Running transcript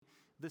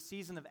the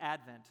season of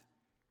Advent.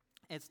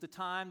 It's the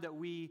time that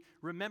we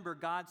remember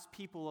God's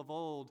people of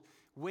old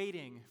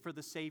waiting for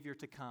the Savior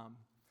to come.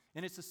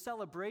 And it's a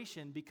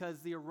celebration because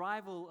the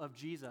arrival of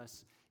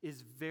Jesus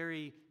is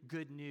very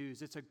good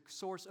news. It's a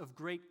source of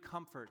great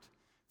comfort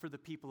for the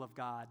people of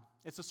God.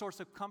 It's a source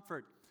of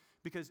comfort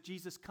because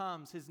Jesus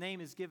comes. His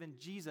name is given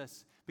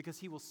Jesus because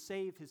he will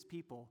save his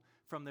people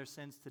from their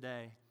sins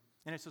today.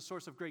 And it's a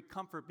source of great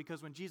comfort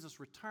because when Jesus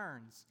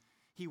returns,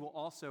 he will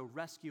also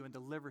rescue and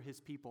deliver his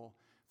people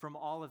from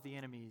all of the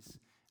enemies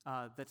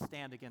that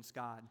stand against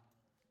God.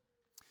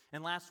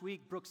 And last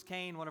week, Brooks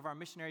Kane, one of our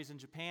missionaries in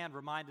Japan,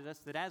 reminded us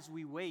that as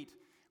we wait,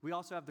 we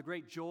also have the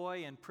great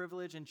joy and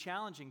privilege and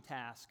challenging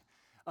task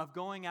of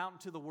going out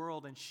into the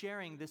world and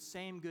sharing this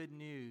same good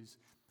news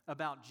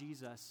about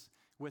Jesus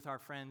with our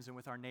friends and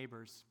with our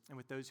neighbors and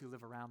with those who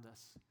live around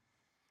us.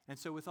 And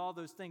so with all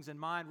those things in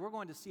mind, we're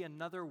going to see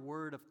another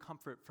word of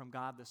comfort from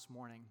God this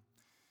morning.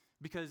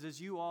 Because as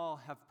you all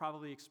have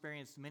probably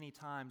experienced many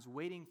times,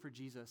 waiting for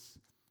Jesus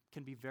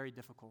can be very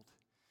difficult.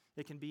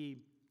 It can be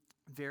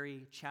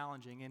very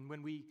challenging. And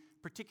when we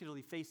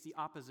particularly face the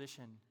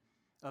opposition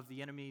of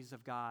the enemies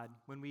of God,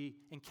 when we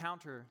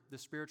encounter the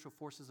spiritual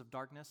forces of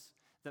darkness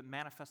that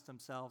manifest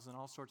themselves in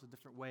all sorts of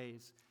different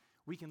ways,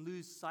 we can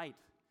lose sight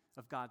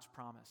of God's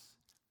promise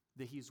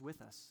that he's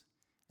with us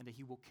and that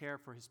he will care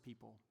for his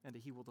people and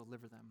that he will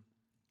deliver them.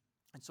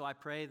 And so I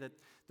pray that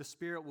the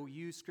Spirit will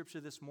use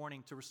Scripture this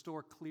morning to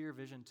restore clear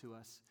vision to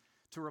us,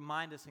 to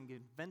remind us and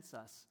convince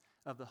us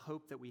of the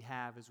hope that we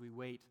have as we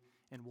wait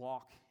and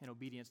walk in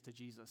obedience to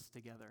Jesus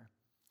together.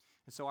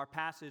 And so our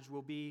passage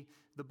will be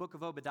the book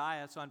of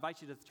Obadiah, so I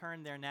invite you to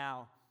turn there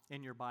now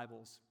in your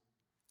Bibles.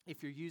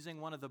 If you're using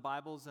one of the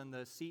Bibles in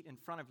the seat in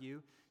front of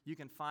you, you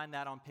can find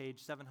that on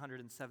page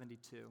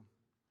 772.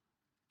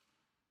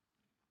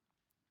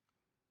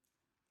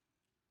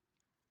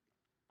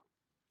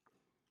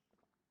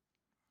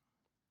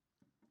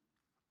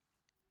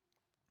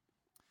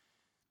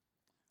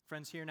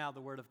 Friends, hear now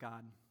the word of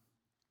God.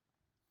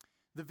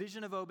 The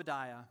vision of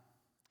Obadiah.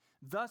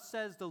 Thus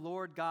says the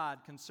Lord God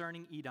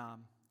concerning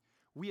Edom.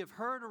 We have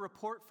heard a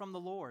report from the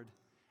Lord,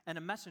 and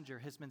a messenger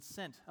has been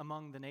sent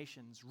among the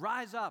nations.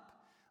 Rise up,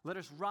 let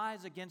us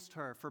rise against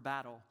her for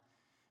battle.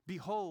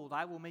 Behold,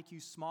 I will make you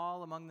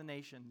small among the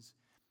nations.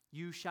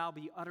 You shall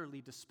be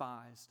utterly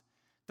despised.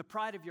 The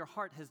pride of your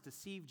heart has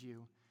deceived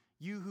you,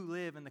 you who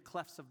live in the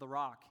clefts of the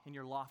rock in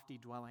your lofty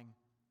dwelling,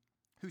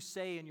 who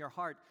say in your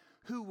heart,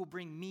 who will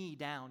bring me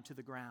down to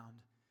the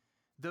ground?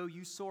 Though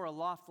you soar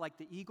aloft like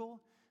the eagle,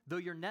 though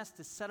your nest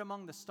is set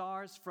among the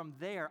stars, from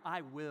there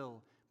I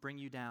will bring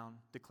you down,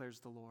 declares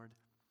the Lord.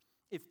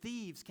 If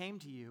thieves came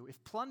to you,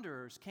 if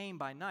plunderers came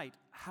by night,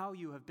 how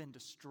you have been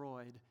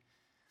destroyed.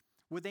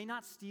 Would they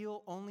not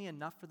steal only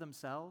enough for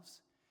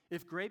themselves?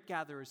 If grape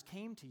gatherers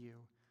came to you,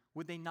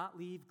 would they not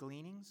leave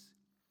gleanings?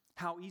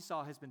 How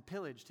Esau has been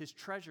pillaged, his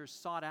treasures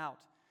sought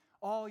out.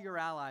 All your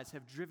allies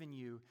have driven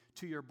you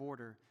to your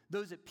border.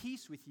 Those at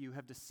peace with you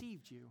have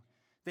deceived you.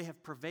 They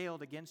have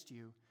prevailed against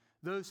you.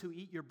 Those who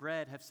eat your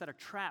bread have set a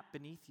trap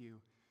beneath you.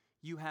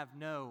 You have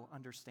no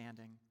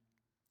understanding.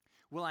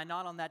 Will I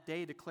not on that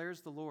day,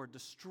 declares the Lord,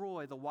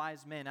 destroy the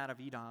wise men out of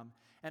Edom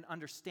and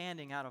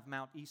understanding out of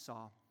Mount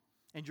Esau?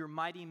 And your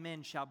mighty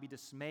men shall be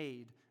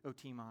dismayed, O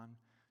Teman,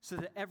 so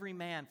that every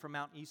man from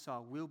Mount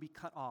Esau will be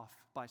cut off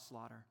by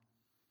slaughter.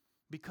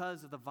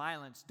 Because of the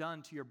violence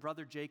done to your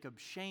brother Jacob,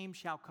 shame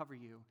shall cover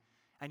you,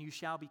 and you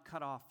shall be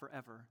cut off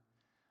forever.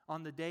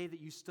 On the day that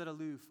you stood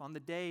aloof, on the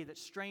day that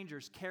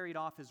strangers carried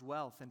off his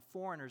wealth and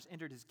foreigners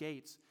entered his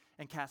gates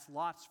and cast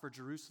lots for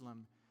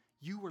Jerusalem,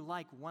 you were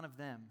like one of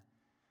them.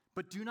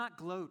 But do not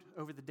gloat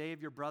over the day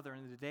of your brother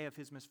and the day of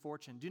his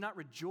misfortune. Do not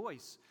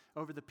rejoice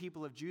over the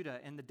people of Judah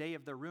in the day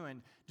of their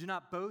ruin. Do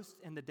not boast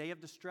in the day of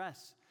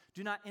distress.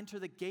 Do not enter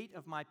the gate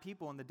of my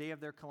people in the day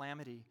of their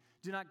calamity.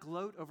 Do not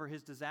gloat over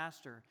his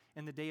disaster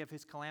in the day of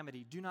his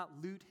calamity. Do not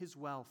loot his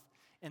wealth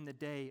in the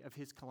day of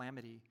his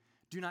calamity.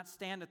 Do not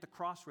stand at the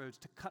crossroads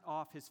to cut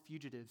off his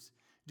fugitives.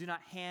 Do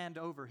not hand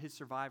over his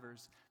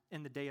survivors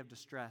in the day of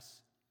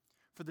distress.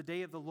 For the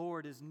day of the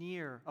Lord is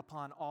near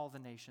upon all the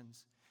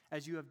nations.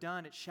 As you have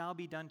done, it shall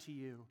be done to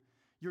you.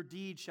 Your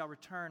deed shall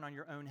return on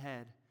your own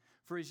head.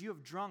 For as you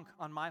have drunk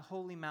on my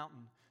holy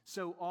mountain,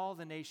 so all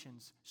the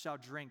nations shall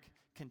drink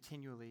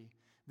continually.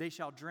 They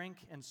shall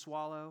drink and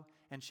swallow,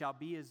 and shall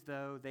be as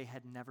though they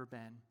had never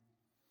been.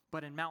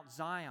 But in Mount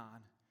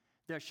Zion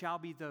there shall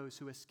be those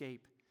who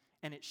escape,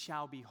 and it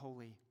shall be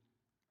holy.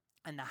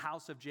 And the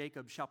house of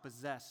Jacob shall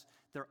possess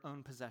their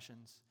own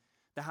possessions.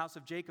 The house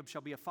of Jacob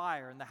shall be a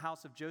fire, and the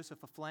house of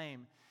Joseph a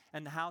flame,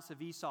 and the house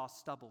of Esau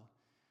stubble.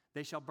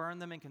 They shall burn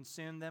them and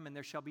consume them, and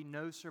there shall be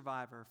no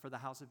survivor for the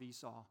house of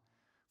Esau,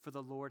 for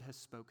the Lord has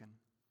spoken.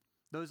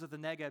 Those of the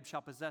Negeb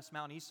shall possess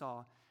Mount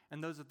Esau,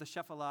 and those of the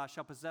Shephelah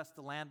shall possess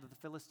the land of the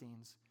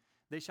Philistines.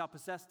 They shall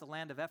possess the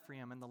land of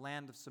Ephraim and the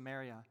land of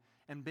Samaria,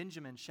 and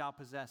Benjamin shall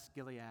possess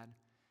Gilead.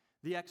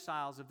 The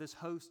exiles of this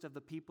host of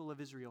the people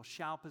of Israel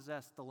shall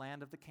possess the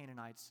land of the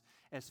Canaanites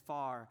as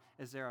far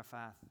as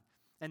Zarephath.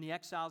 And the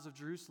exiles of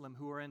Jerusalem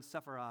who are in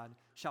Sepharad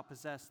shall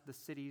possess the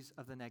cities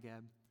of the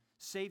Negeb.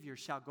 Savior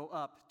shall go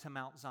up to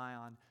Mount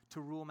Zion to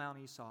rule Mount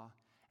Esau,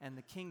 and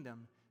the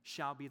kingdom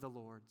shall be the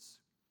Lord's.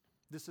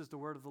 This is the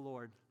word of the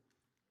Lord.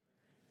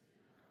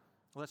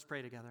 Let's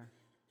pray together.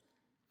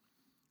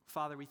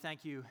 Father, we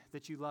thank you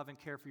that you love and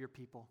care for your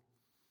people.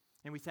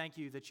 And we thank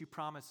you that you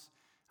promise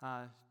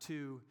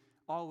to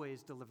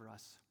always deliver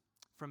us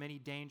from any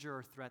danger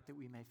or threat that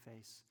we may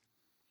face.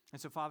 And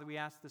so, Father, we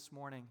ask this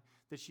morning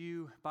that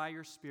you, by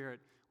your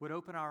Spirit, would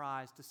open our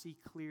eyes to see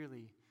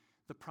clearly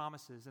the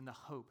promises and the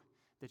hope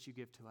that you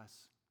give to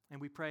us. And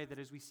we pray that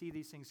as we see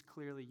these things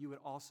clearly, you would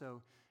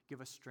also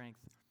give us strength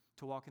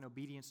to walk in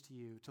obedience to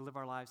you, to live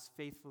our lives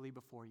faithfully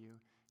before you,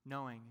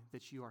 knowing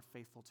that you are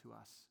faithful to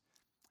us.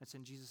 It's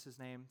in Jesus'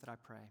 name that I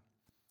pray.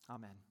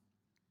 Amen.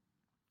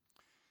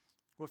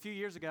 Well, a few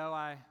years ago,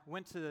 I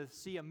went to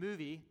see a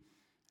movie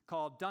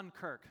called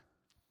Dunkirk.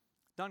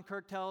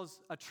 Dunkirk tells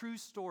a true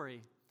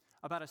story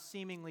about a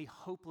seemingly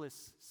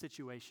hopeless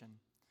situation.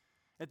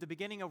 At the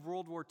beginning of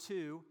World War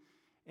II,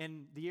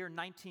 in the year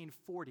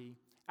 1940,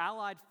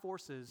 Allied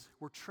forces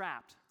were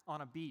trapped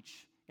on a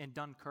beach in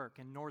Dunkirk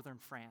in northern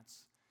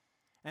France.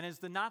 And as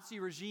the Nazi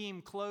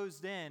regime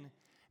closed in,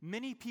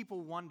 many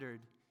people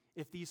wondered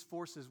if these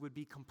forces would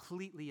be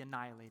completely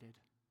annihilated,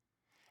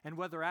 and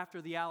whether after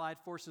the Allied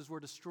forces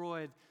were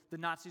destroyed, the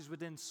Nazis would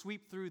then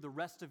sweep through the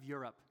rest of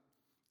Europe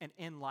and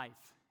end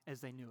life as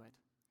they knew it.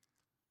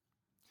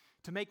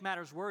 To make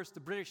matters worse, the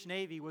British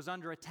Navy was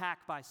under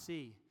attack by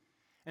sea.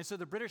 And so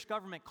the British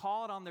government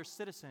called on their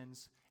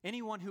citizens,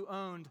 anyone who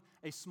owned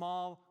a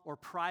small or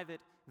private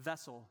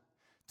vessel,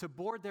 to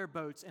board their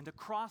boats and to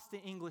cross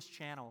the English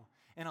Channel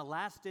in a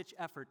last-ditch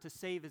effort to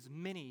save as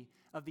many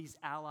of these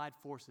Allied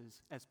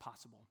forces as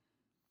possible.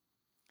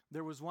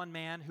 There was one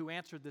man who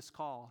answered this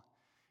call,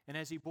 and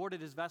as he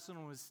boarded his vessel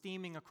and was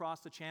steaming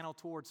across the channel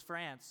towards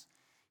France,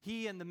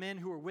 he and the men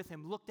who were with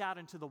him looked out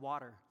into the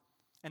water,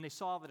 and they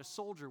saw that a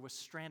soldier was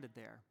stranded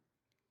there.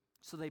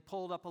 So they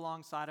pulled up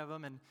alongside of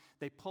him, and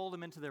they pulled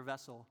him into their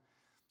vessel.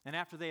 And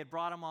after they had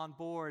brought him on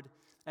board,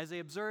 as they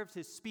observed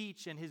his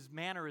speech and his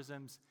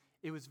mannerisms,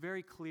 it was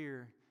very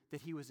clear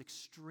that he was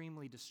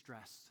extremely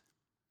distressed.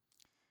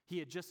 He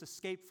had just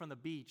escaped from the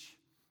beach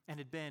and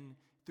had been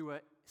through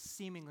a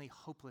seemingly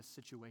hopeless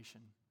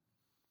situation.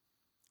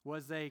 Well,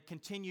 as they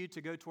continued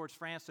to go towards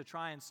France to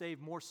try and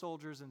save more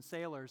soldiers and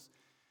sailors,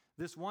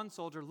 this one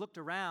soldier looked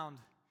around,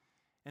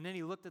 and then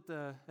he looked at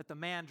the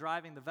man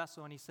driving the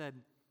vessel, and he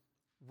said,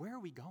 "Where are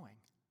we going?"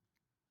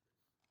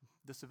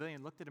 The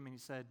civilian looked at him and he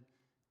said,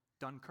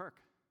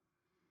 "Dunkirk."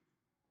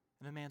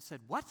 And the man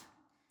said, "What?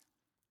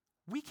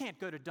 We can't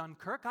go to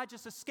Dunkirk. I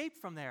just escaped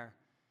from there.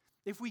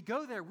 If we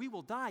go there, we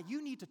will die.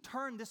 You need to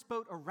turn this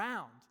boat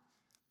around."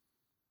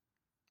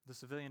 The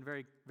civilian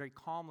very, very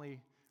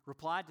calmly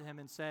replied to him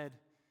and said,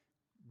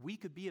 "We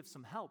could be of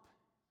some help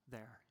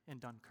there in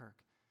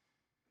Dunkirk."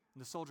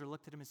 And the soldier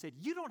looked at him and said,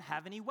 "You don't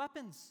have any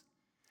weapons.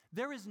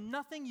 There is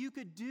nothing you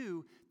could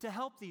do to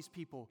help these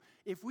people.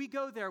 If we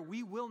go there,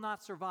 we will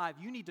not survive.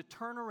 You need to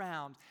turn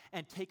around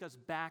and take us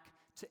back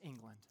to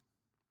England."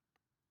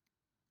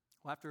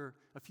 Well, after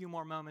a few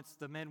more moments,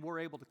 the men were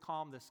able to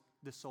calm this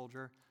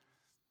soldier,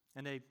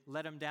 and they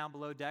let him down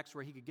below decks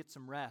where he could get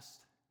some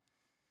rest.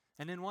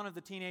 And then one of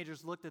the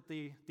teenagers looked at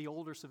the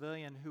older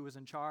civilian who was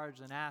in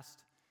charge and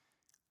asked,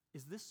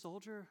 "Is this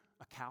soldier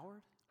a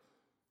coward?"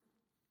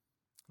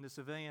 And the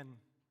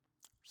civilian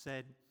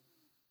said,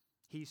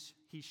 He's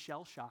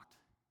shell-shocked.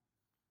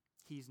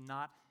 He's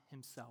not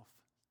himself."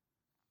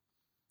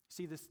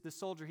 See, this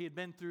soldier, he had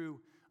been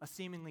through a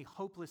seemingly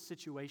hopeless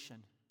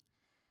situation,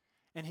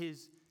 and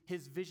his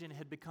vision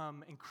had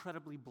become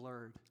incredibly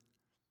blurred.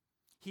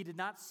 He did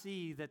not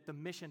see that the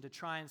mission to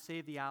try and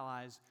save the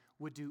Allies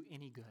would do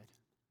any good.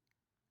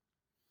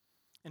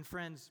 And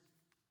friends,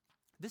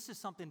 this is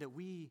something that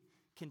we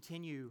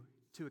continue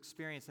to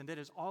experience, and that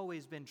has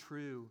always been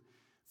true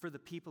for the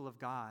people of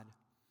God,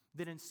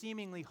 that in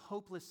seemingly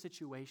hopeless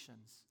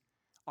situations,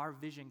 our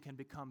vision can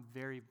become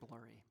very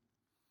blurry.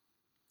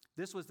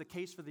 This was the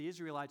case for the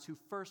Israelites who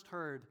first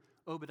heard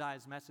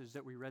Obadiah's message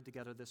that we read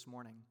together this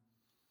morning.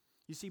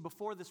 You see,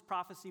 before this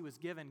prophecy was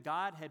given,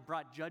 God had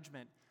brought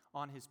judgment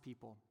on his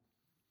people.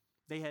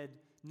 They had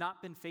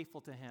not been faithful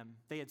to him.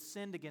 They had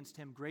sinned against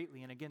him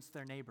greatly and against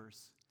their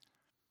neighbors.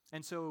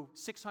 And so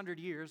 600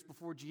 years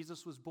before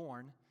Jesus was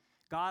born,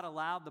 God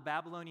allowed the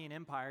Babylonian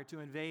Empire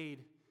to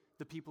invade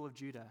the people of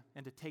Judah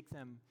and to take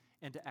them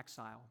into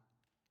exile.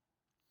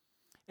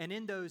 And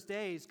in those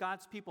days,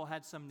 God's people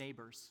had some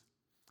neighbors.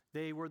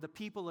 They were the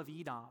people of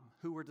Edom,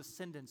 who were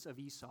descendants of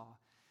Esau.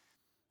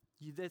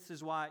 This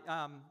is why,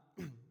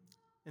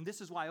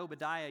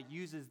 Obadiah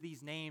uses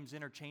these names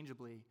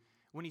interchangeably.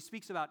 When he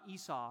speaks about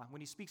Esau, when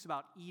he speaks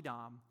about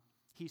Edom,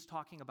 he's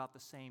talking about the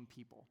same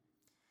people.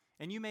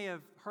 And you may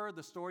have heard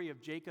the story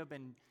of Jacob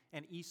and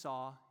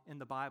Esau in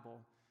the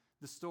Bible,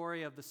 the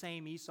story of the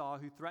same Esau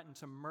who threatened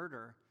to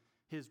murder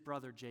his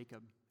brother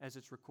Jacob, as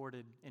it's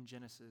recorded in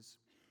Genesis.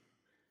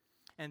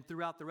 And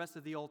throughout the rest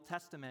of the Old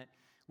Testament,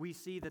 we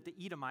see that the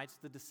Edomites,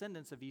 the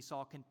descendants of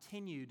Esau,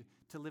 continued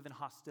to live in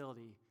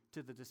hostility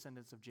to the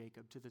descendants of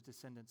Jacob, to the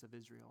descendants of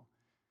Israel,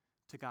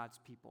 to God's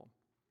people.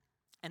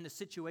 And the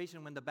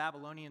situation when the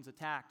Babylonians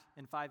attacked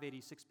in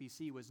 586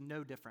 BC was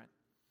no different.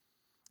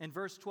 In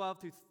verse 12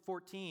 through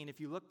 14, if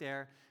you look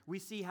there, we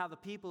see how the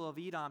people of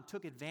Edom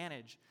took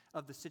advantage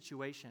of the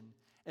situation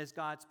as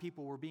God's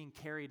people were being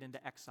carried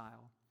into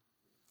exile.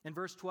 In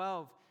verse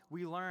 12,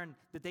 we learn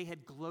that they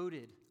had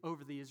gloated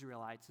over the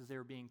Israelites as they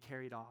were being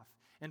carried off.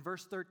 In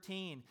verse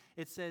 13,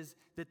 it says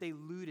that they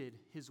looted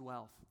his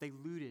wealth. They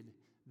looted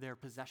their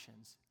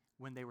possessions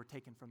when they were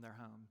taken from their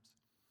homes.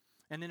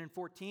 And then in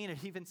 14,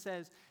 it even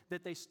says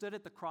that they stood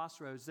at the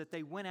crossroads, that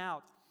they went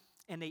out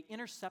and they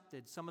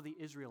intercepted some of the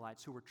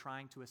Israelites who were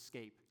trying to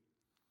escape.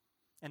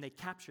 And they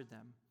captured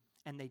them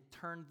and they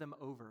turned them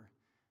over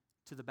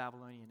to the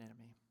Babylonian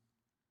enemy.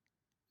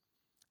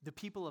 The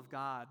people of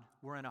God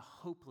were in a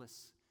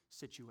hopeless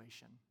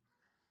situation,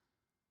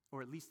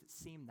 or at least it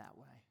seemed that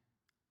way.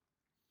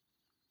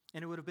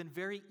 And it would have been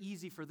very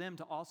easy for them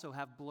to also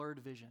have blurred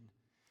vision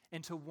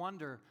and to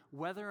wonder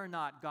whether or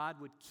not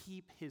God would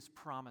keep his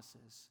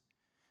promises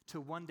to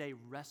one day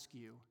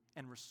rescue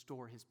and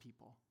restore his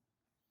people.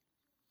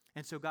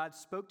 And so God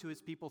spoke to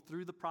his people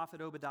through the prophet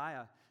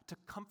Obadiah to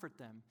comfort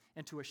them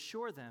and to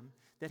assure them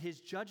that his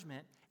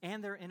judgment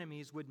and their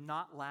enemies would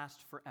not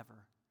last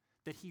forever,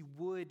 that he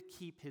would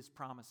keep his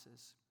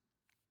promises.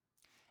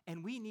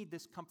 And we need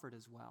this comfort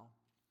as well,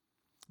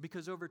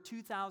 because over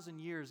 2,000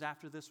 years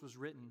after this was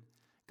written,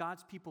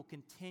 God's people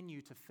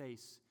continue to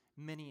face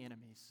many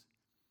enemies.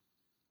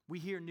 We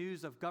hear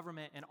news of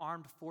government and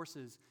armed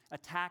forces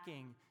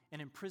attacking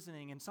and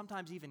imprisoning and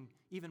sometimes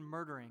even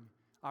murdering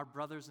our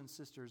brothers and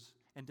sisters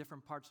in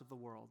different parts of the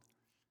world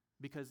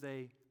because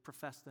they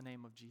profess the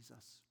name of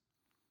Jesus.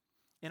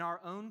 In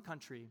our own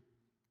country,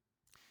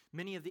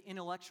 many of the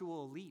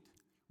intellectual elite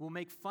will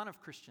make fun of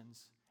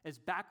Christians as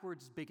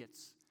backwards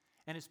bigots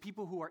and as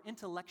people who are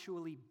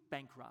intellectually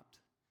bankrupt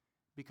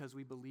because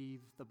we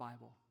believe the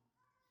Bible.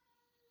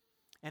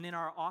 And in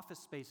our office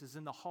spaces,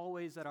 in the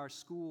hallways at our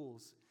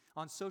schools,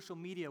 on social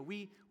media,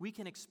 we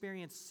can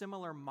experience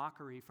similar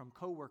mockery from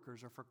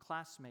coworkers or from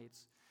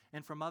classmates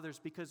and from others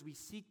because we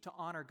seek to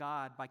honor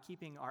God by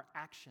keeping our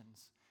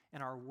actions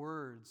and our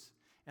words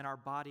and our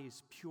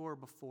bodies pure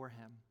before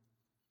him.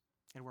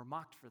 And we're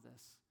mocked for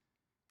this.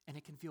 And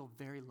it can feel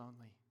very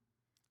lonely,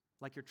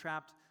 like you're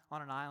trapped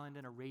on an island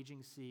in a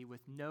raging sea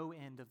with no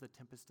end of the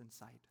tempest in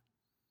sight.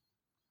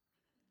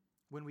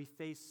 When we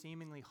face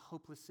seemingly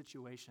hopeless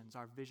situations,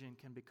 our vision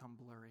can become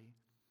blurry,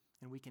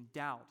 and we can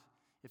doubt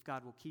if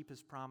God will keep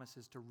his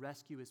promises to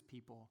rescue his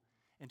people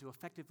and to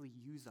effectively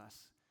use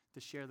us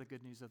to share the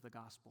good news of the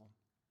gospel.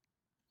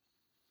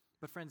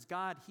 But friends,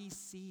 God, he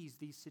sees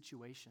these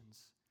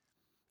situations.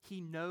 He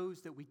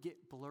knows that we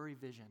get blurry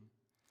vision.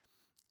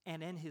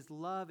 And in his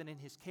love and in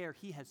his care,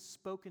 he has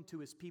spoken to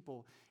his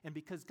people. And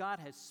because God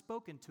has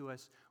spoken to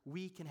us,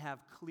 we can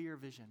have clear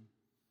vision.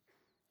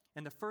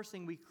 And the first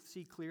thing we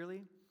see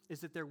clearly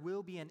is that there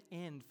will be an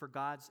end for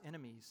God's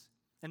enemies.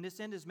 And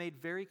this end is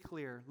made very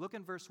clear. Look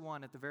in verse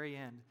 1 at the very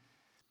end.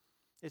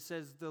 It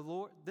says,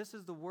 "This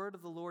is the word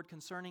of the Lord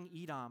concerning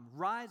Edom.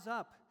 Rise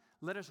up,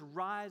 let us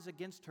rise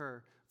against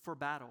her for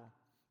battle.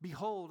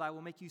 Behold, I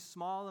will make you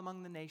small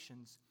among the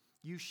nations.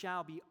 You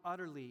shall be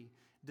utterly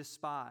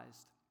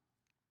despised."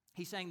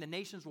 He's saying the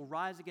nations will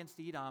rise against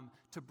Edom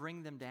to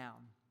bring them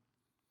down.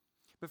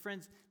 But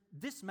friends,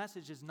 this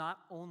message is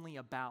not only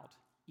about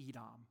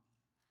Edom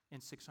in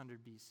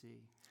 600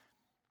 BC.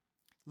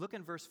 Look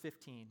in verse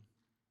 15.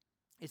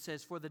 It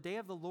says, "For the day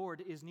of the Lord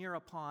is near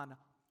upon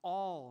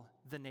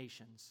all the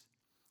nations."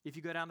 If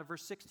you go down to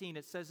verse 16,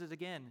 it says it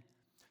again.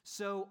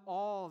 "So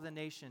all the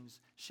nations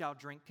shall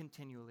drink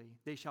continually.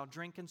 They shall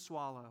drink and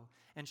swallow,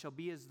 and shall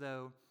be as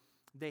though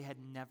they had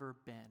never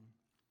been."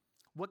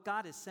 What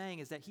God is saying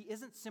is that he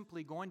isn't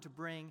simply going to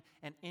bring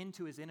an end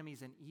to his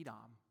enemies in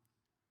Edom.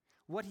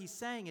 What he's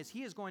saying is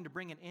he is going to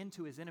bring an end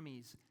to his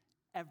enemies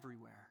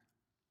everywhere.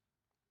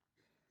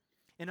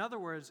 In other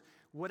words,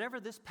 whatever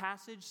this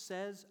passage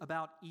says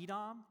about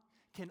Edom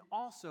can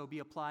also be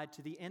applied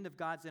to the end of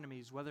God's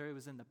enemies, whether it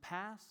was in the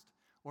past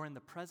or in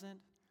the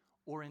present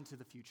or into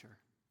the future.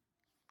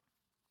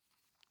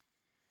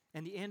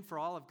 And the end for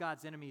all of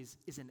God's enemies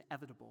is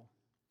inevitable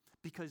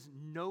because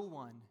no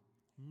one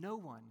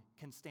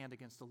can stand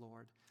against the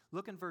Lord.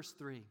 Look in verse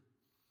 3.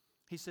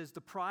 He says,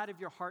 "The pride of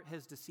your heart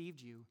has deceived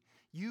you,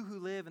 you who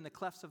live in the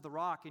clefts of the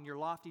rock in your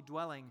lofty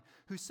dwelling,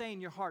 who say in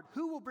your heart,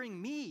 'Who will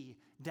bring me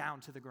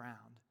down to the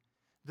ground?'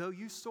 Though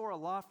you soar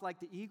aloft like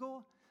the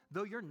eagle,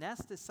 though your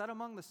nest is set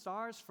among the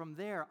stars, from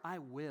there I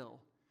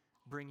will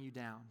bring you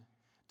down,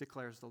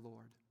 declares the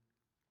Lord."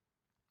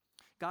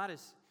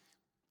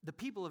 The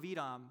people of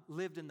Edom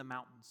lived in the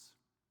mountains.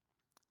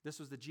 This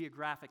was the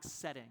geographic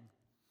setting.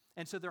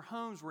 And so their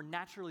homes were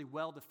naturally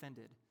well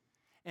defended.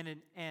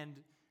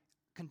 And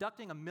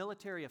conducting a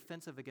military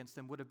offensive against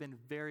them would have been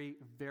very,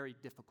 very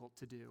difficult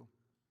to do.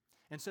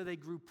 And so they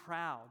grew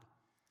proud.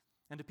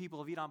 And the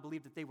people of Edom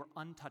believed that they were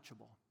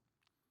untouchable.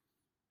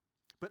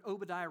 But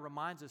Obadiah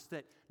reminds us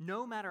that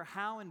no matter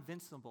how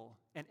invincible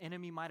an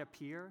enemy might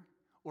appear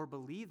or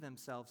believe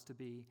themselves to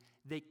be,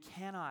 they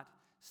cannot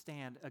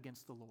stand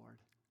against the Lord.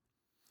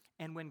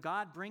 And when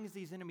God brings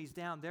these enemies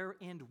down, their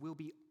end will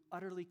be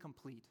utterly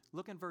complete.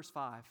 Look in verse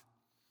 5.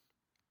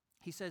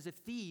 He says, if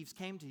thieves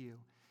came to you,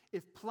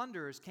 if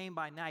plunderers came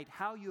by night,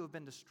 how you have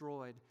been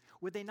destroyed.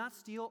 Would they not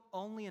steal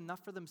only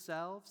enough for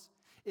themselves?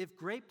 If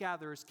grape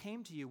gatherers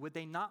came to you, would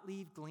they not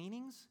leave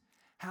gleanings?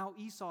 How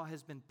Esau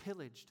has been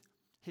pillaged,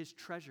 his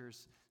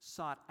treasures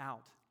sought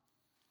out.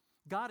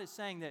 God is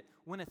saying that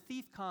when a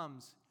thief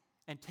comes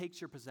and takes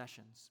your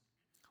possessions,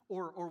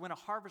 or when a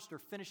harvester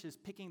finishes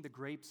picking the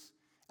grapes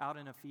out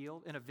in a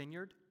field, in a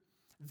vineyard,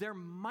 there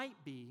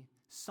might be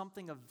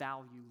something of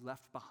value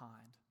left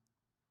behind.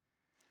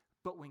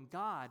 But when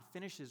God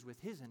finishes with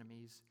his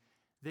enemies,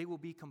 they will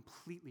be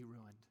completely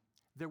ruined.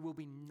 There will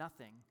be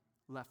nothing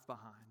left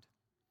behind.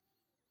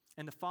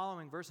 And the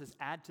following verses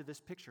add to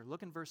this picture.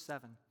 Look in verse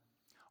 7.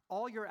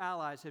 All your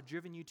allies have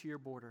driven you to your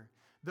border.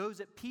 Those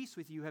at peace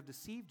with you have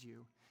deceived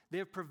you. They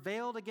have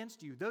prevailed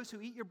against you. Those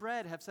who eat your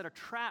bread have set a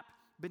trap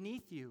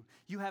beneath you.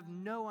 You have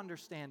no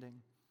understanding.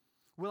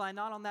 Will I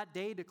not on that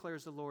day,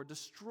 declares the Lord,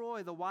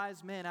 destroy the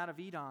wise men out of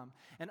Edom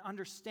and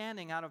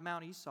understanding out of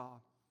Mount Esau?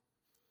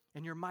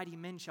 And your mighty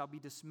men shall be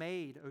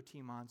dismayed, O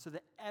Timon, so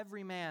that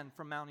every man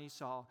from Mount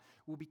Esau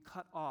will be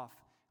cut off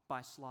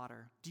by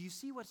slaughter. Do you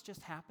see what's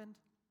just happened?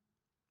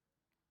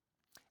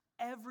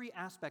 Every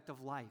aspect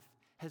of life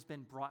has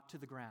been brought to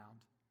the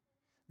ground.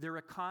 Their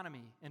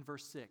economy in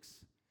verse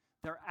 6,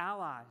 their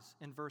allies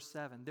in verse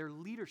 7, their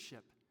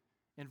leadership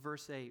in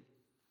verse 8,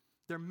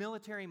 their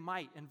military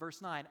might in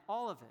verse 9,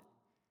 all of it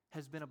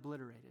has been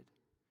obliterated.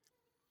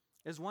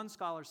 As one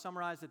scholar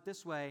summarized it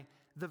this way,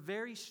 the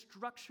very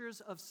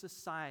structures of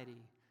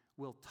society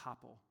will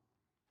topple.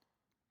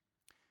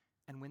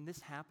 And when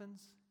this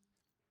happens,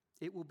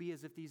 it will be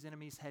as if these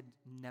enemies had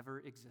never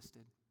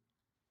existed.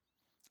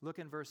 Look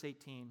in verse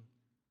 18.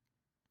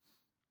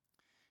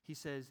 He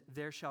says,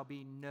 there shall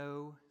be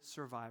no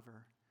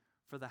survivor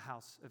for the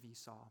house of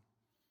Esau.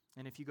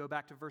 And if you go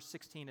back to verse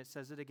 16, it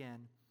says it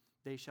again.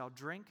 They shall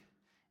drink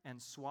and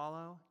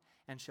swallow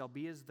and shall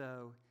be as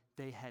though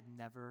they had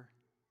never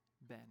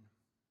been.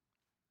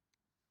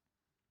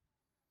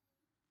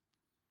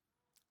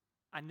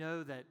 I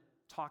know that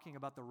talking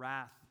about the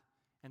wrath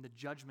and the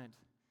judgment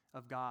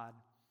of God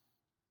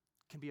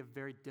can be a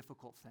very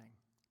difficult thing.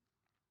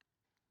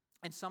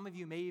 And some of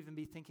you may even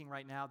be thinking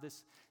right now,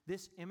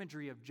 this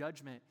imagery of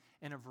judgment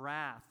and of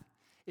wrath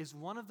is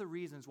one of the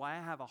reasons why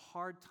I have a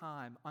hard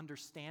time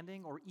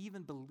understanding or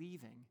even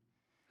believing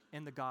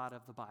in the God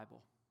of the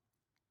Bible.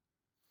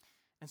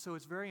 And so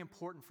it's very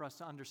important for us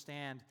to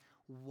understand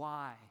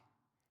why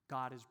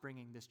God is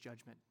bringing this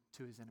judgment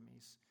to his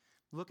enemies.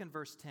 Look in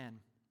verse 10.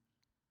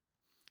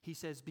 He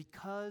says,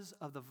 because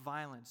of the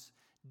violence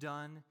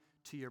done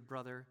to your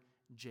brother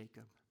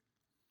Jacob.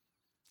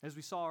 As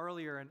we saw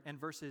earlier in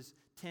verses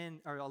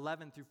 10 or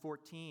 11 through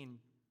 14,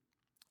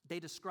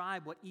 they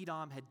describe what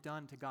Edom had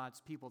done to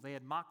God's people. They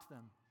had mocked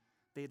them.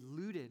 They had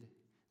looted.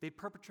 They had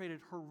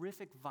perpetrated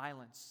horrific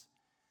violence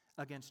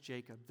against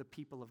Jacob, the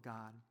people of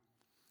God.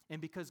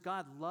 And because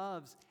God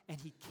loves and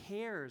he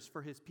cares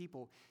for his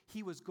people,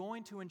 he was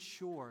going to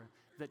ensure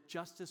that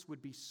justice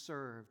would be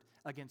served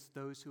against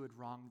those who had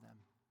wronged them.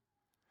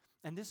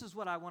 And this is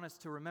what I want us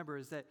to remember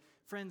is that,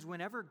 friends,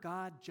 whenever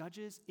God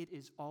judges, it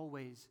is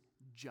always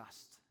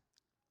just.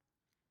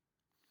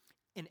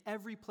 In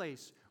every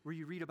place where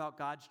you read about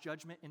God's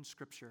judgment in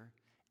Scripture,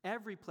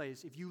 every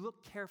place, if you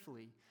look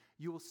carefully,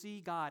 you will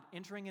see God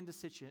entering into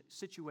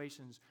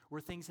situations where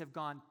things have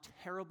gone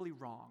terribly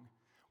wrong,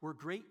 where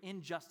great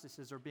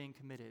injustices are being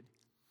committed,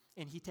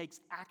 and he takes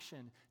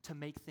action to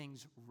make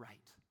things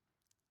right.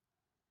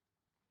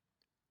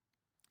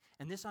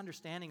 And this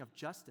understanding of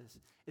justice,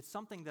 it's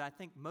something that I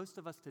think most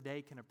of us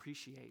today can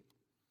appreciate.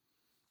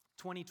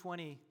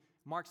 2020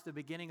 marks the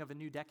beginning of a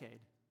new decade.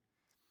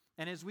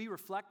 And as we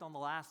reflect on the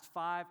last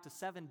 5 to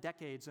 7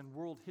 decades in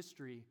world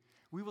history,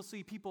 we will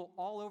see people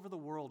all over the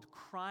world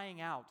crying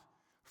out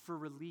for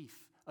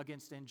relief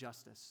against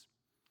injustice.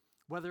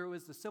 Whether it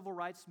was the civil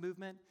rights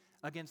movement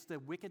against the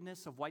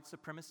wickedness of white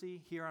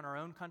supremacy here in our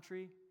own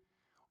country,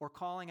 or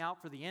calling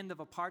out for the end of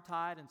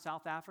apartheid in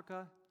South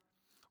Africa,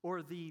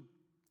 or the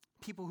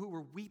people who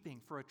were weeping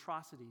for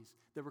atrocities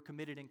that were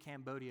committed in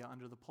Cambodia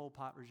under the Pol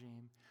Pot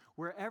regime.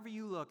 Wherever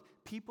you look,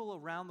 people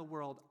around the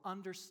world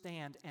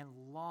understand and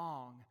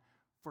long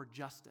for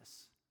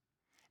justice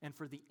and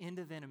for the end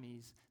of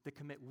enemies that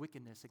commit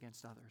wickedness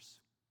against others.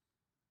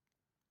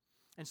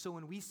 And so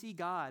when we see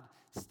God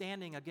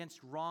standing against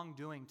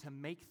wrongdoing to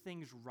make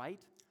things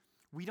right,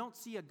 we don't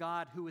see a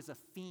God who is a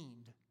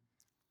fiend,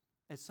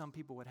 as some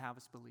people would have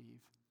us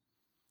believe.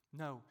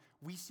 No,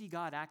 we see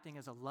God acting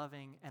as a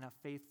loving and a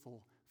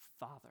faithful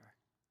Father,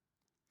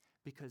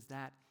 because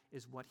that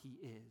is what he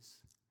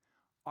is.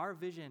 Our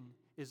vision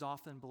is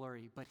often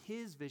blurry, but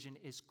his vision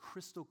is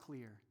crystal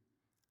clear.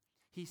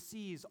 He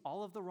sees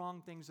all of the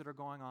wrong things that are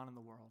going on in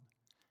the world,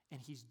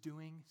 and he's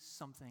doing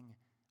something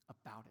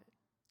about it.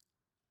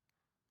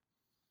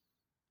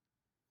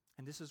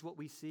 And this is what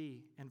we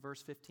see in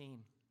verse 15.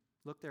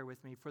 Look there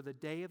with me. For the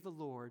day of the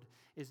Lord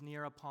is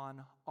near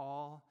upon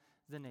all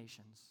the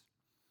nations.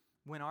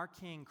 When our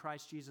King,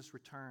 Christ Jesus,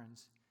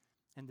 returns,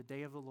 in the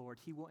day of the Lord,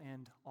 he will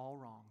end all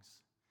wrongs,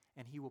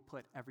 and he will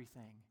put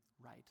everything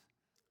right.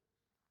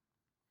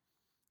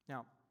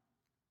 Now,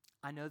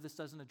 I know this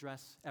doesn't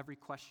address every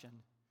question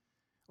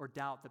or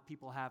doubt that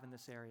people have in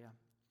this area.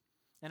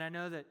 And I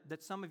know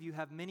that some of you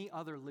have many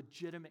other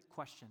legitimate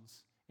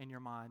questions in your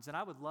minds. And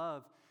I would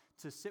love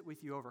to sit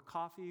with you over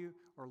coffee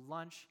or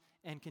lunch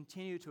and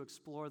continue to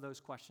explore those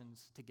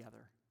questions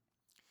together.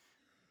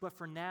 But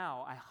for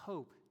now, I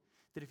hope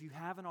that if you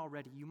haven't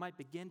already, you might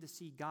begin to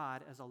see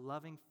God as a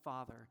loving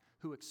Father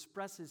who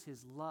expresses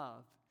his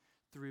love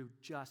through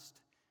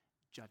just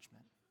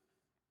judgment.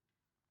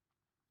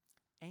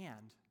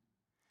 And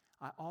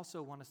I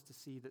also want us to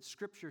see that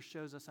Scripture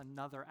shows us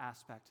another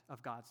aspect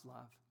of God's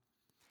love,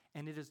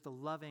 and it is the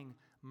loving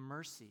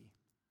mercy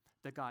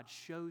that God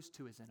shows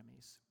to his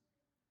enemies.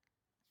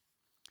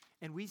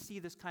 And we see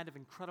this kind of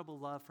incredible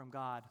love from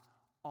God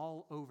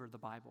all over the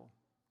Bible.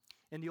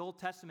 In the Old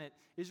Testament,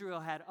 Israel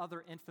had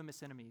other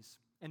infamous enemies,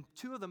 and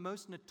two of the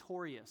most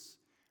notorious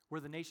were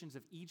the nations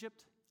of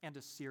Egypt and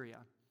Assyria.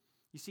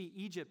 You see,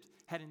 Egypt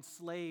had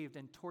enslaved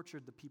and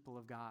tortured the people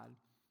of God.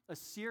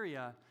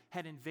 Assyria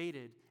had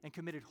invaded and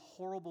committed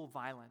horrible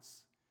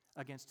violence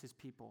against his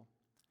people.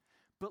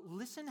 But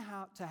listen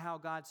to how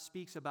God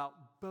speaks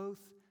about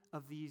both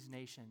of these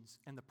nations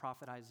in the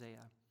prophet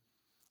Isaiah.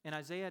 In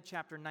Isaiah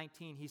chapter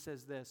 19, he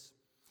says this,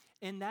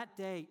 "In that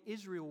day,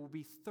 Israel will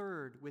be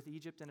third with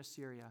Egypt and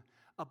Assyria,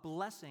 a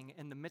blessing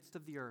in the midst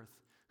of the earth,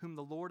 whom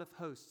the Lord of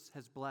hosts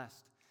has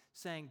blessed,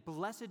 saying,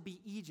 Blessed be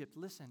Egypt,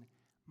 listen,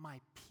 my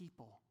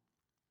people,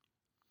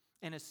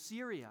 and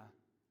Assyria,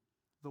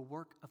 the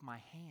work of my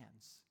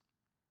hands."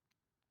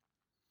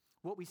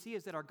 What we see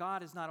is that our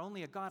God is not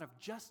only a God of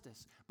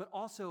justice, but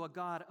also a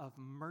God of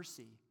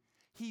mercy.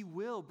 He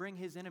will bring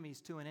his enemies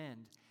to an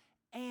end.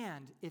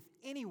 And if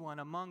anyone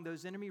among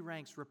those enemy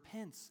ranks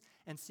repents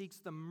and seeks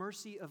the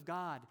mercy of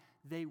God,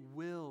 they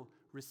will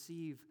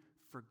receive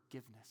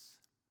forgiveness.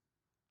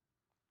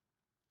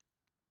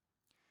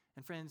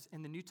 And friends,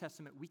 in the New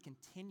Testament, we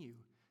continue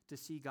to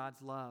see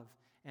God's love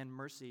and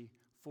mercy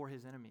for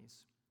his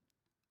enemies.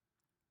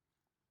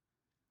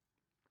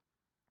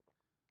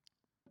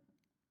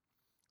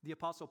 The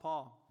Apostle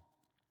Paul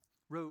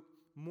wrote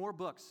more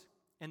books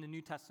in the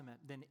New Testament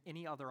than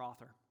any other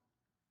author.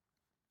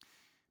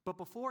 But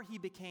before he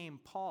became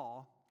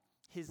Paul,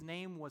 his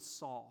name was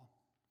Saul.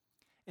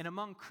 And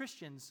among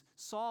Christians,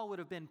 Saul would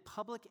have been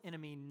public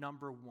enemy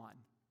number one.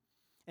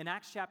 In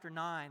Acts chapter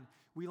 9,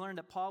 we learned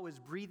that Paul was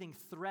breathing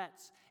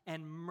threats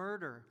and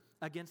murder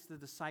against the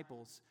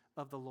disciples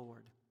of the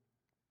Lord.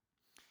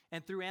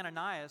 And through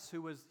Ananias,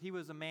 he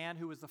was a man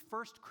who was the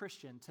first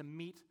Christian to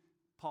meet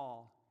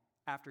Paul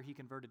after he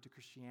converted to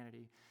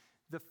Christianity.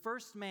 The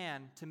first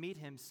man to meet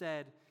him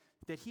said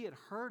that he had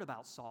heard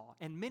about Saul,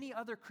 and many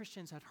other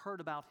Christians had heard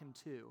about him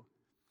too.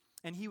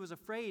 And he was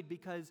afraid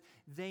because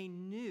they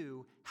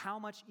knew how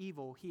much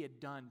evil he had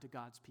done to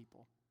God's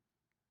people.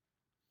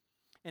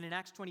 And in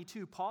Acts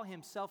 22, Paul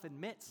himself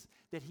admits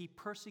that he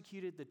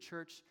persecuted the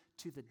church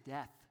to the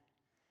death,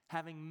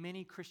 having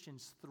many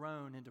Christians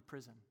thrown into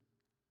prison.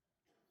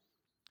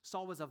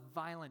 Saul was a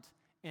violent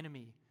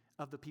enemy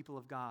of the people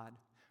of God,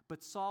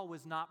 but Saul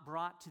was not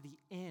brought to the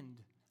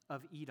end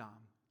of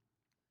Edom.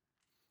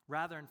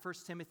 Rather, in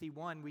 1 Timothy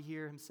 1, we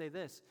hear him say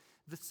this,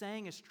 "The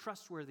saying is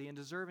trustworthy and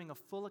deserving of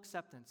full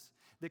acceptance,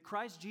 that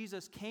Christ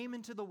Jesus came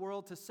into the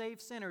world to save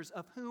sinners,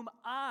 of whom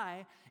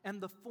I am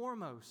the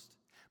foremost.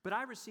 But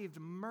I received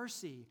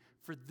mercy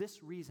for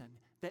this reason,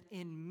 that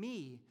in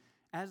me,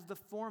 as the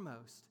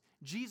foremost,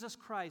 Jesus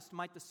Christ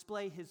might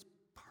display his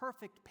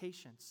perfect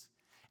patience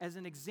as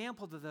an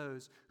example to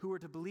those who are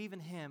to believe in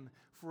him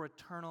for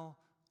eternal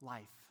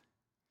life."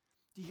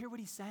 Do you hear what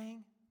he's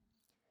saying?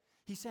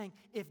 He's saying,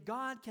 if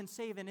God can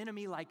save an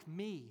enemy like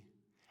me,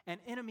 an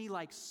enemy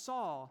like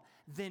Saul,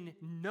 then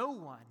no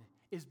one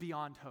is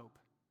beyond hope.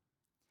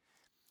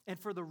 And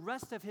for the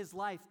rest of his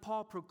life,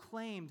 Paul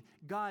proclaimed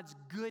God's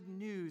good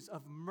news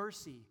of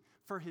mercy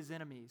for his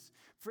enemies.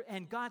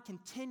 And God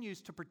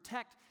continues to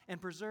protect and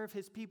preserve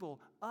his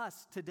people,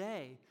 us,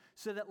 today,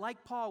 so that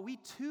like Paul, we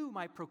too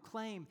might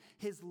proclaim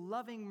his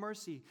loving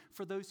mercy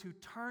for those who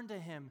turn to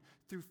him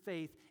through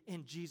faith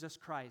in Jesus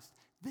Christ.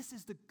 This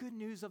is the good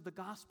news of the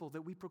gospel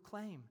that we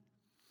proclaim.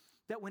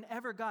 That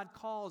whenever God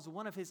calls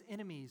one of his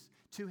enemies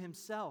to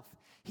himself,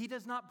 he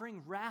does not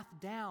bring wrath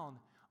down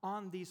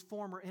on these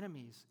former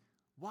enemies.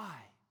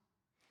 Why?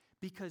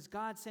 Because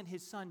God sent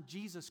his son,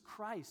 Jesus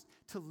Christ,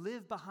 to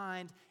live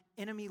behind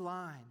enemy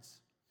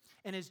lines.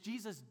 And as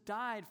Jesus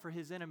died for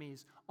his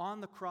enemies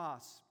on the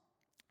cross,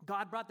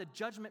 God brought the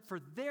judgment for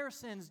their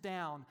sins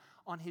down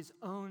on his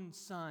own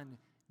son,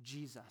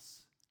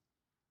 Jesus.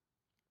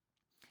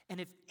 And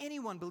if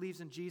anyone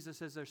believes in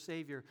Jesus as their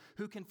Savior,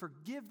 who can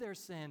forgive their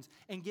sins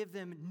and give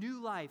them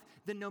new life,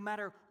 then no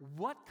matter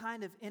what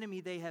kind of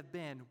enemy they have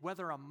been,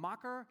 whether a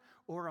mocker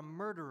or a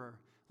murderer,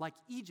 like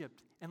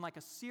Egypt and like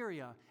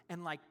Assyria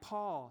and like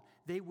Paul,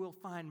 they will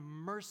find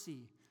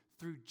mercy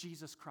through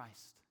Jesus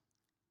Christ.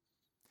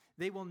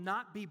 They will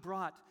not be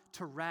brought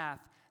to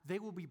wrath. They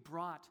will be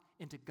brought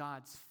into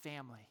God's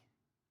family.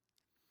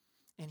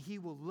 And he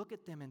will look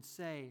at them and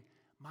say,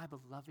 my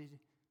beloved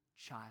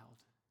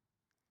child,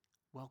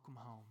 welcome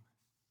home.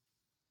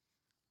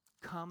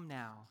 Come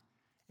now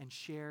and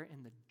share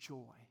in the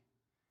joy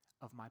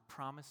of my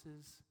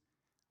promises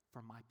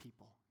for my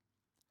people,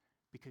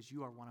 because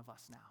you are one of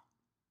us now.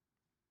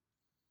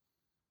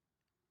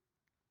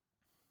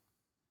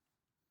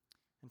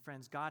 And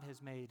friends, God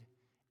has made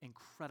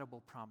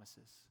incredible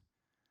promises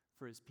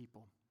for his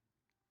people.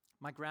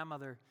 My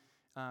grandmother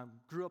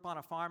grew up on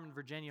a farm in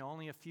Virginia,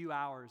 only a few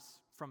hours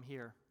from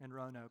here in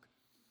Roanoke.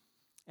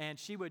 And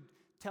she would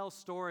tell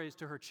stories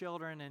to her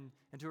children and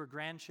to her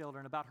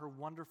grandchildren about her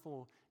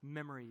wonderful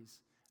memories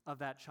of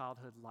that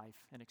childhood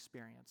life and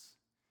experience.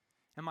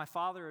 And my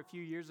father, a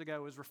few years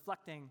ago, was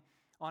reflecting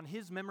on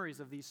his memories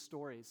of these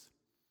stories.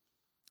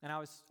 And I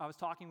was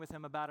talking with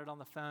him about it on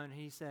the phone, and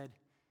he said,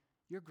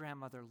 your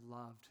grandmother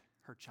loved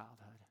her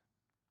childhood.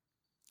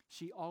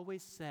 She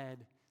always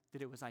said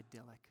that it was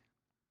idyllic.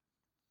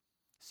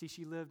 See,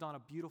 she lived on a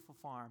beautiful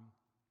farm,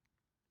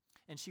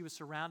 and she was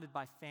surrounded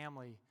by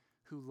family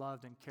who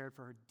loved and cared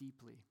for her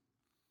deeply.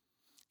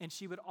 And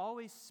she would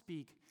always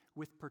speak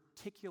with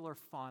particular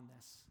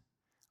fondness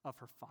of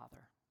her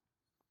father.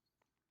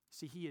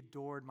 See, he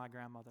adored my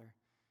grandmother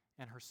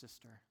and her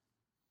sister,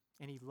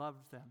 and he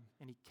loved them,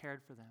 and he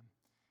cared for them,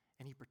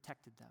 and he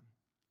protected them.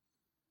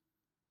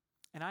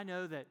 And I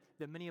know that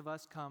many of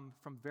us come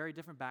from very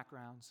different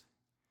backgrounds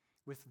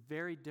with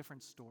very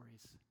different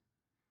stories.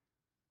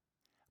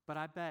 But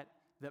I bet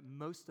that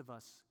most of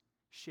us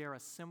share a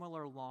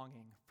similar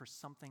longing for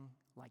something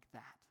like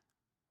that.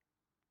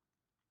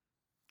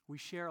 We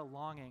share a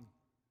longing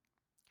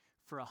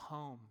for a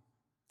home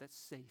that's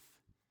safe,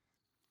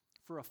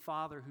 for a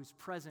father who's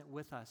present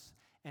with us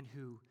and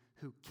who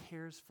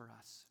cares for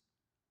us.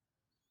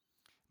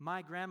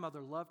 My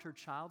grandmother loved her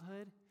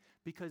childhood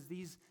because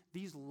these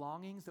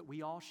longings that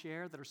we all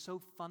share that are so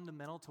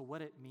fundamental to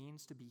what it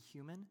means to be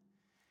human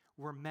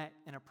were met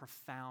in a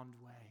profound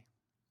way.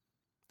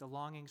 The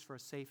longings for a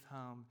safe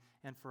home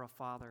and for a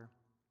father.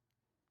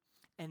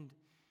 And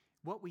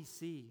what we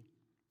see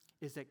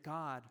is that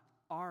God,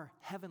 our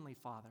Heavenly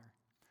Father,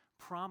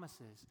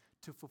 promises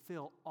to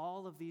fulfill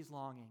all of these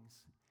longings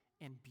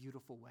in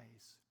beautiful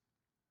ways.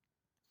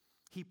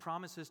 He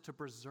promises to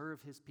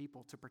preserve his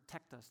people, to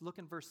protect us. Look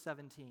in verse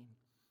 17.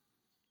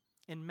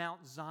 In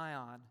Mount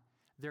Zion,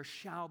 there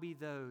shall be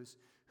those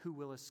who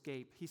will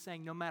escape. He's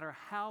saying no matter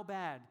how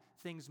bad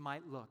things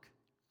might look,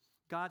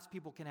 God's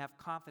people can have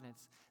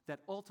confidence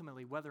that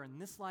ultimately, whether in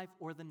this life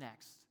or the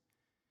next,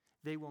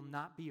 they will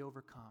not be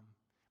overcome,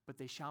 but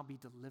they shall be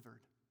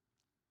delivered.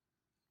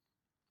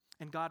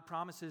 And God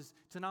promises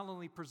to not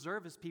only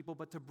preserve his people,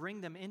 but to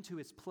bring them into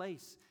his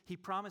place. He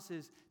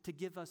promises to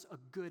give us a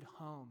good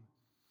home.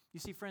 You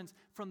see, friends,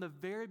 from the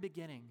very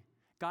beginning,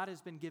 God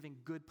has been giving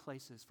good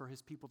places for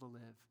his people to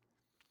live.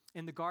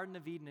 In the Garden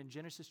of Eden in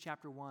Genesis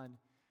chapter 1,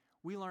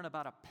 we learn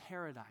about a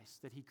paradise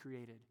that he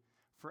created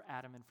for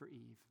Adam and for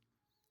Eve.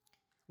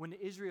 When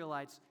the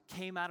Israelites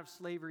came out of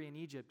slavery in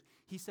Egypt,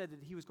 he said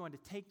that he was going to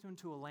take them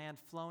to a land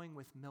flowing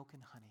with milk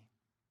and honey.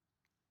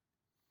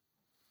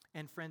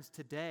 And friends,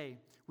 today,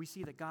 we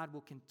see that God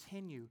will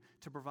continue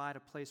to provide a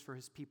place for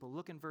his people.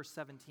 Look in verse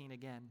 17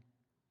 again.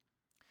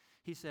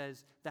 He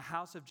says, the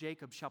house of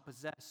Jacob shall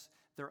possess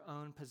their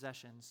own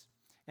possessions.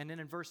 And then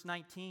in verse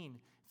 19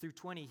 through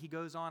 20, he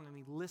goes on and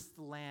he lists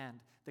the land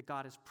that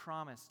God has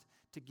promised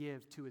to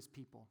give to his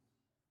people.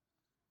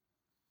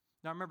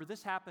 Now remember,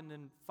 this happened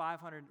in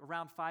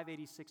around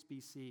 586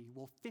 BC.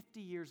 Well, 50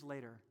 years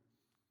later,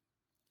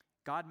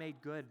 God made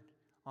good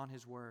on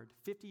his word.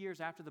 50 years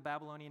after the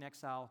Babylonian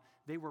exile,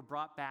 they were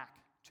brought back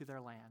to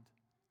their land.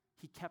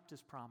 He kept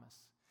his promise.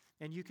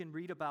 And you can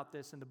read about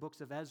this in the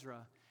books of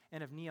Ezra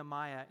and of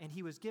Nehemiah. And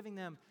he was giving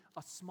them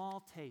a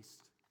small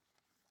taste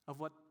of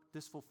what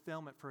this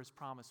fulfillment for his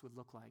promise would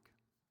look like.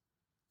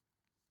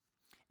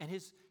 And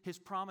his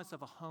promise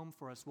of a home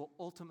for us will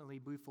ultimately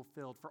be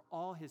fulfilled for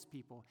all his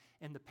people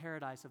in the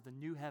paradise of the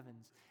new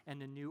heavens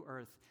and the new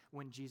earth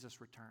when Jesus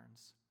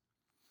returns.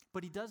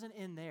 But he doesn't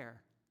end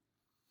there.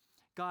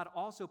 God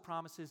also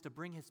promises to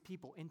bring his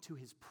people into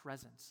his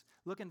presence.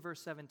 Look in verse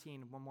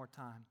 17 one more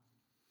time.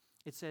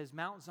 It says,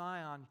 Mount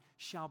Zion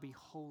shall be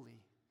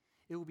holy.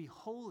 It will be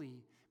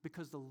holy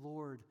because the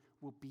Lord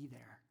will be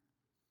there.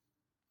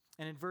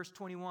 And in verse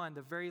 21,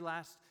 the very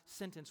last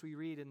sentence we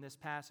read in this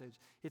passage,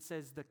 it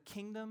says, the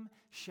kingdom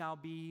shall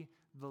be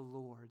the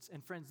Lord's.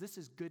 And friends, this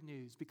is good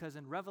news because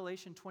in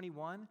Revelation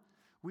 21,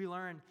 we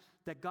learn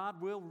that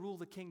God will rule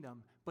the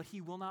kingdom, but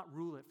he will not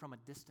rule it from a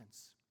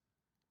distance.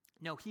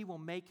 No, he will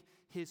make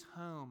his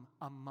home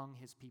among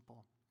his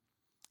people,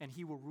 and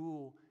he will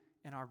rule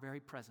in our very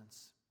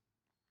presence.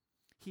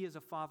 He is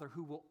a father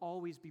who will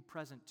always be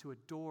present to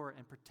adore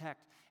and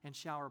protect and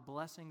shower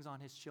blessings on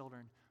his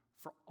children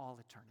for all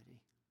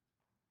eternity.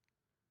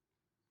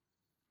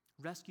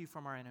 Rescue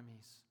from our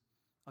enemies,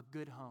 a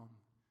good home,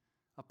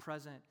 a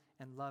present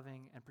and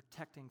loving and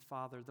protecting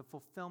father, the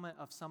fulfillment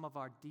of some of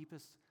our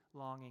deepest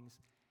longings.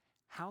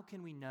 How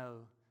can we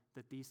know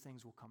that these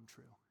things will come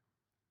true?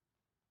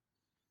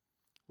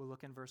 We'll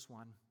look in verse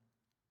 1.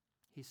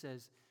 He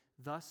says,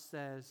 Thus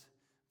says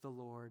the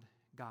Lord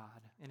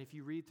God. And if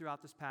you read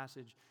throughout this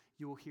passage,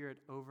 you will hear it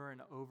over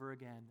and over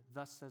again.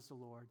 Thus says the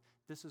Lord.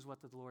 This is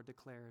what the Lord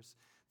declares.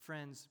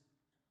 Friends,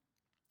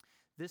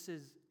 this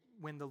is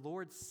when the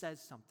Lord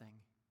says something,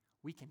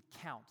 we can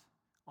count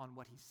on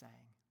what he's saying.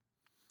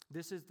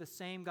 This is the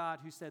same God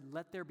who said,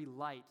 "Let there be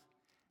light,"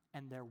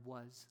 and there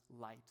was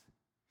light.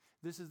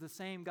 This is the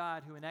same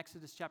God who in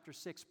Exodus chapter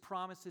 6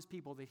 promised his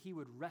people that he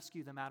would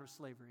rescue them out of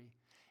slavery.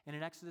 And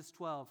in Exodus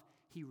 12,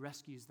 he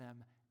rescues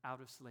them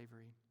out of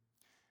slavery.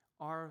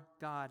 Our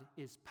God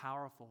is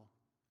powerful.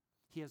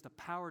 He has the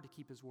power to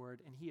keep his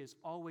word, and he has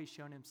always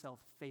shown himself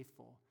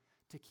faithful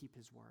to keep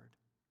his word.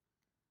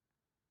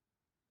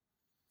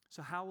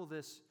 So how will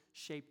this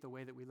shape the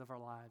way that we live our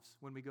lives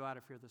when we go out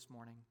of here this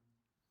morning?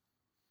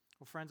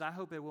 Well, friends, I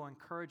hope it will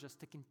encourage us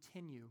to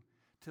continue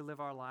to live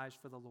our lives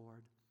for the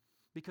Lord.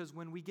 Because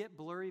when we get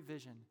blurry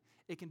vision,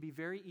 it can be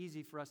very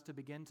easy for us to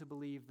begin to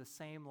believe the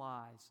same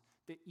lies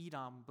that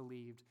Edom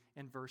believed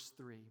in verse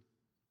 3.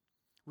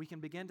 We can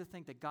begin to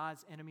think that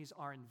God's enemies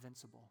are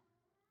invincible.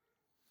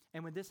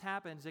 And when this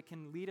happens, it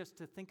can lead us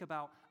to think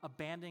about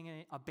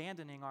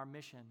abandoning our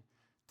mission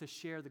to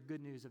share the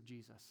good news of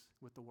Jesus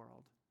with the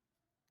world.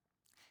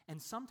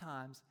 And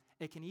sometimes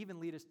it can even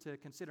lead us to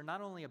consider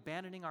not only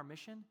abandoning our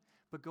mission,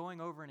 but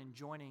going over and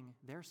joining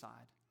their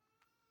side,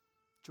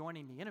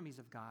 joining the enemies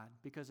of God,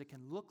 because it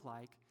can look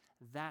like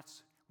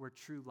that's where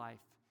true life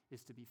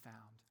is to be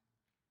found.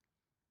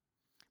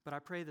 But I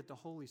pray that the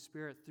Holy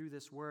Spirit, through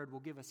this word, will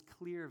give us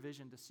clear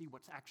vision to see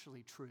what's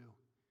actually true,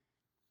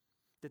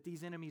 that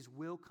these enemies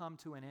will come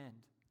to an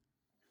end,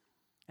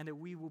 and that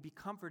we will be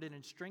comforted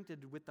and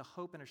strengthened with the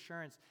hope and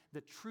assurance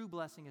that true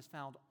blessing is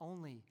found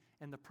only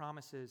in the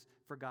promises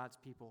for God's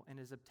people and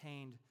is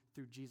obtained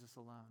through Jesus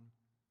alone.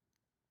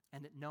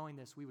 And that knowing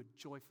this, we would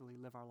joyfully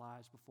live our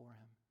lives before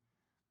him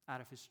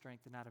out of his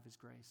strength and out of his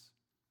grace.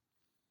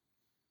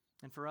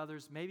 And for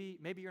others, maybe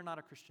you're not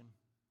a Christian.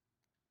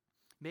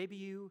 Maybe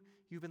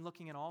you've been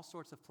looking in all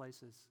sorts of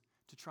places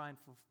to try and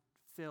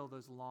fulfill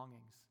those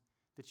longings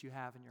that you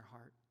have in your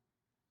heart.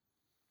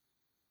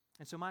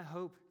 And so my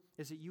hope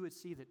is that you would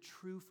see that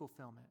true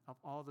fulfillment of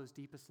all those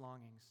deepest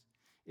longings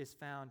is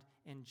found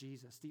in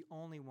Jesus, the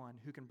only one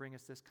who can bring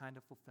us this kind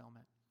of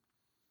fulfillment.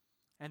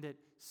 And that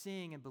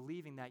seeing and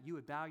believing that, you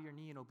would bow your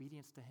knee in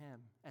obedience to him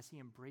as he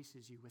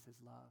embraces you with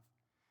his love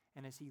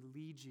and as he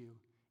leads you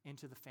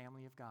into the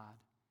family of God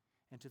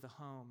and to the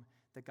home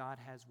that God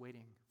has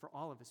waiting for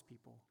all of his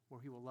people,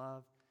 where he will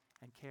love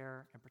and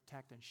care and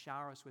protect and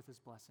shower us with his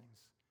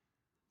blessings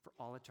for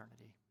all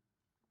eternity.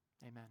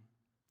 Amen.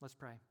 Let's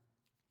pray.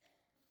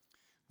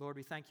 Lord,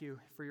 we thank you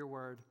for your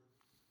word.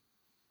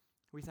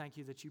 We thank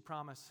you that you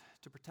promise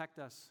to protect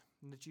us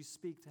and that you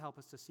speak to help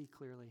us to see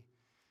clearly.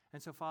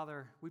 And so,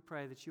 Father, we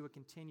pray that you would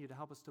continue to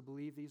help us to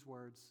believe these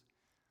words,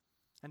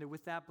 and that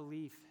with that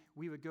belief,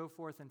 we would go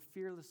forth and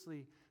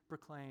fearlessly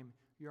proclaim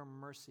your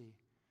mercy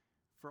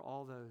for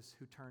all those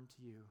who turn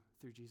to you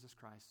through Jesus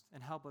Christ.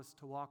 And help us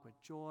to walk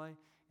with joy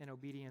and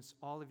obedience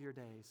all of your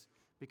days,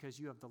 because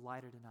you have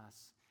delighted in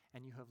us,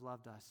 and you have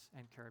loved us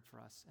and cared for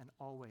us, and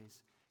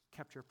always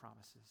kept your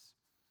promises.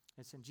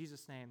 It's in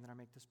Jesus' name that I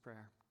make this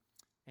prayer.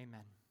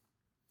 Amen.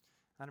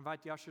 I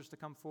invite the ushers to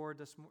come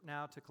forward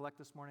now to collect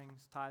this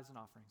morning's tithes and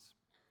offerings.